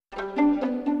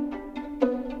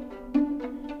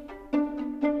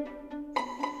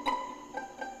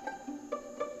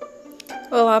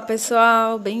Olá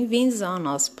pessoal, bem-vindos ao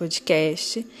nosso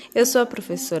podcast. Eu sou a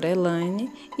professora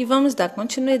Elaine e vamos dar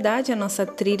continuidade à nossa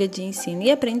trilha de ensino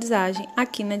e aprendizagem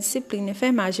aqui na disciplina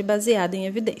Enfermagem baseada em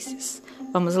evidências.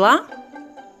 Vamos lá?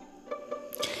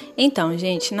 Então,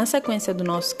 gente, na sequência do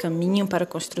nosso caminho para a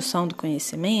construção do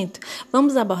conhecimento,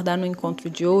 vamos abordar no encontro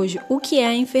de hoje o que é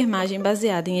a enfermagem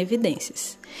baseada em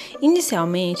evidências.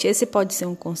 Inicialmente, esse pode ser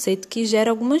um conceito que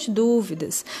gera algumas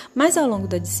dúvidas, mas ao longo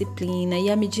da disciplina e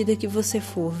à medida que você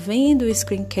for vendo o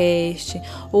screencast,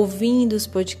 ouvindo os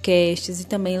podcasts e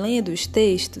também lendo os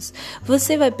textos,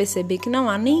 você vai perceber que não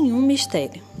há nenhum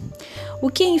mistério. O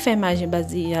que a enfermagem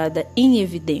baseada em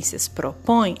evidências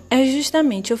propõe é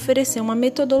justamente oferecer uma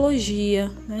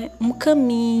metodologia, um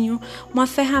caminho, uma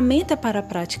ferramenta para a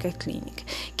prática clínica,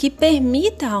 que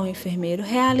permita ao enfermeiro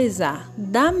realizar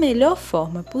da melhor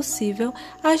forma possível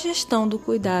a gestão do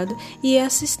cuidado e a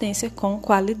assistência com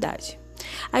qualidade.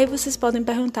 Aí vocês podem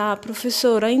perguntar,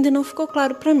 professora, ainda não ficou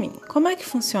claro para mim, como é que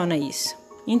funciona isso?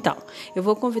 Então, eu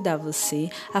vou convidar você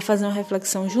a fazer uma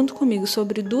reflexão junto comigo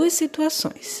sobre duas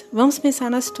situações. Vamos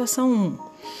pensar na situação 1,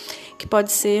 que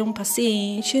pode ser um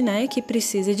paciente, que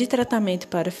precisa de tratamento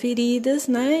para feridas,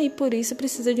 e por isso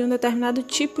precisa de um determinado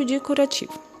tipo de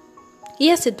curativo.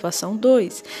 E a situação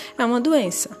 2 é uma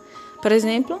doença. Por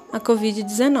exemplo, a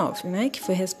Covid-19, que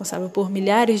foi responsável por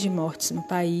milhares de mortes no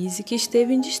país e que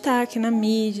esteve em destaque na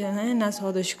mídia, nas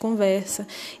rodas de conversa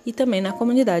e também na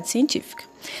comunidade científica.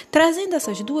 Trazendo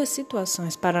essas duas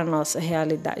situações para a nossa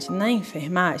realidade na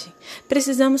enfermagem,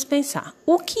 precisamos pensar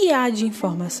o que há de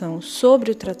informação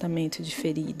sobre o tratamento de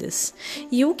feridas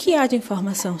e o que há de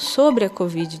informação sobre a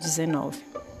Covid-19.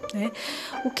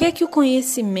 O que é que o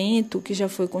conhecimento que já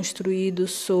foi construído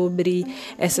sobre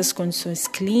essas condições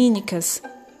clínicas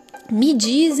me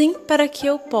dizem para que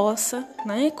eu possa,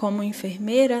 como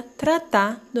enfermeira,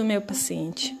 tratar do meu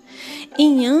paciente?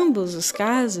 Em ambos os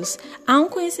casos, há um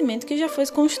conhecimento que já foi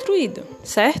construído,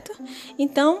 certo?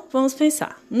 Então, vamos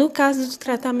pensar. No caso do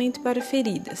tratamento para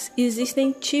feridas,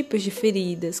 existem tipos de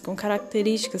feridas com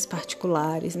características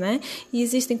particulares, E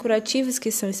existem curativos que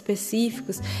são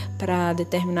específicos para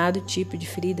determinado tipo de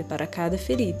ferida, para cada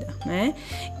ferida,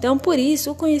 Então, por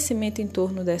isso, o conhecimento em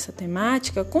torno dessa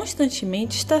temática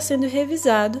constantemente está sendo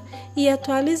revisado e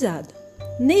atualizado.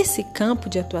 Nesse campo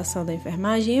de atuação da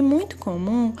enfermagem, é muito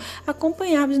comum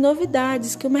acompanharmos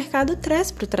novidades que o mercado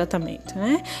traz para o tratamento,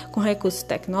 com recursos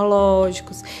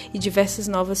tecnológicos e diversas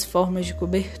novas formas de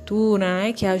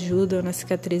cobertura, que ajudam na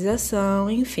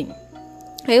cicatrização, enfim.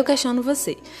 Aí eu questiono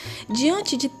você,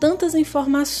 diante de tantas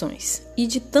informações e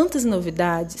de tantas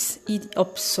novidades e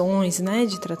opções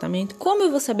de tratamento, como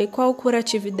eu vou saber qual o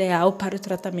curativo ideal para o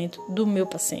tratamento do meu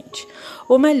paciente?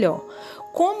 Ou melhor,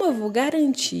 como eu vou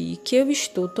garantir que eu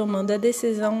estou tomando a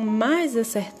decisão mais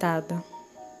acertada?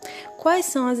 Quais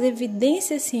são as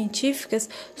evidências científicas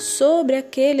sobre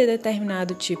aquele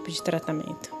determinado tipo de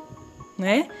tratamento?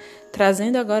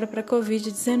 Trazendo agora para a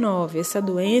Covid-19, essa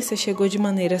doença chegou de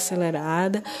maneira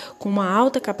acelerada, com uma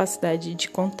alta capacidade de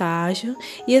contágio,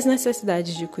 e as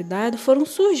necessidades de cuidado foram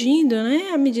surgindo,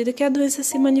 à medida que a doença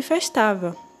se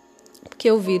manifestava.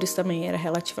 Porque o vírus também era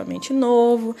relativamente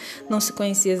novo, não se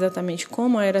conhecia exatamente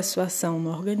como era a sua ação no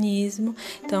organismo.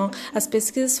 Então, as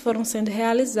pesquisas foram sendo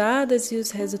realizadas e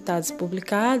os resultados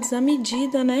publicados à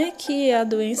medida que a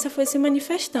doença foi se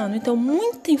manifestando. Então,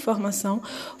 muita informação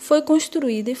foi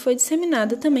construída e foi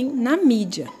disseminada também na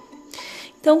mídia.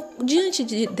 Então, diante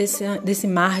desse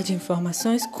mar de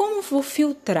informações, como eu vou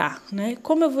filtrar?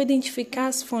 Como eu vou identificar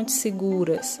as fontes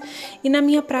seguras? E na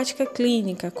minha prática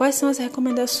clínica, quais são as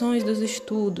recomendações dos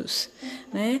estudos?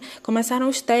 Começaram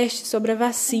os testes sobre a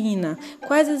vacina.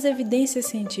 Quais as evidências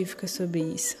científicas sobre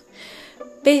isso?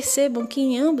 Percebam que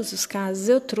em ambos os casos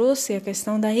eu trouxe a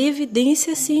questão da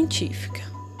evidência científica.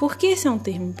 Por que esse é um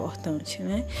termo importante?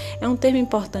 É um termo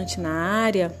importante na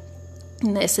área,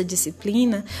 nessa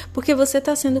disciplina, porque você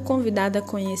está sendo convidado a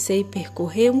conhecer e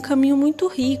percorrer um caminho muito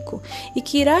rico e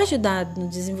que irá ajudar no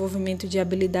desenvolvimento de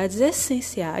habilidades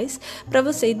essenciais para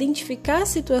você identificar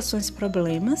situações,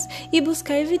 problemas e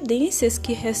buscar evidências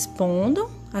que respondam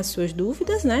às suas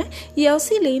dúvidas, e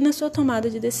auxiliem na sua tomada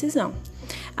de decisão.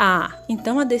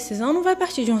 Então a decisão não vai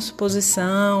partir de uma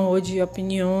suposição ou de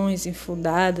opiniões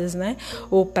infundadas,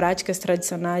 ou práticas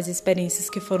tradicionais, experiências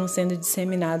que foram sendo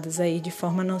disseminadas aí de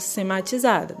forma não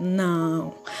sistematizada.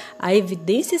 Não, a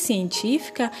evidência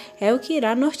científica é o que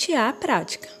irá nortear a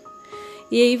prática.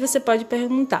 E aí você pode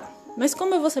perguntar, mas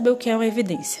como eu vou saber o que é uma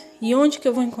evidência? E onde que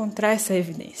eu vou encontrar essa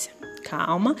evidência?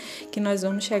 Calma, que nós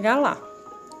vamos chegar lá.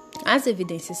 As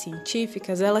evidências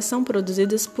científicas, elas são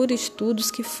produzidas por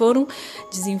estudos que foram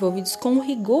desenvolvidos com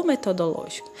rigor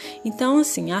metodológico. Então,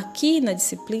 assim, aqui na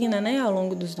disciplina, ao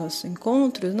longo dos nossos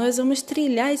encontros, nós vamos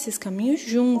trilhar esses caminhos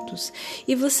juntos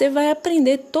e você vai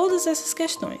aprender todas essas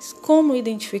questões. Como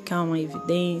identificar uma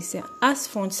evidência, as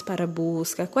fontes para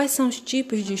busca, quais são os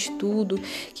tipos de estudo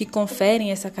que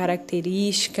conferem essa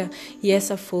característica e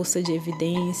essa força de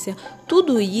evidência.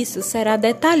 Tudo isso será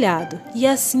detalhado e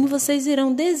assim vocês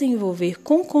irão desenvolver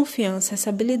com confiança essa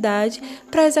habilidade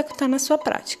para executar na sua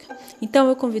prática. Então,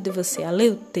 eu convido você a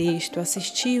ler o texto,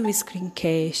 assistir o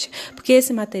screencast, porque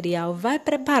esse material vai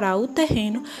preparar o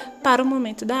terreno para o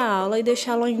momento da aula e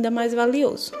deixá-lo ainda mais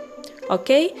valioso.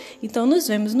 Ok? Então, nos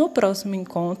vemos no próximo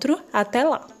encontro. Até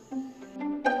lá!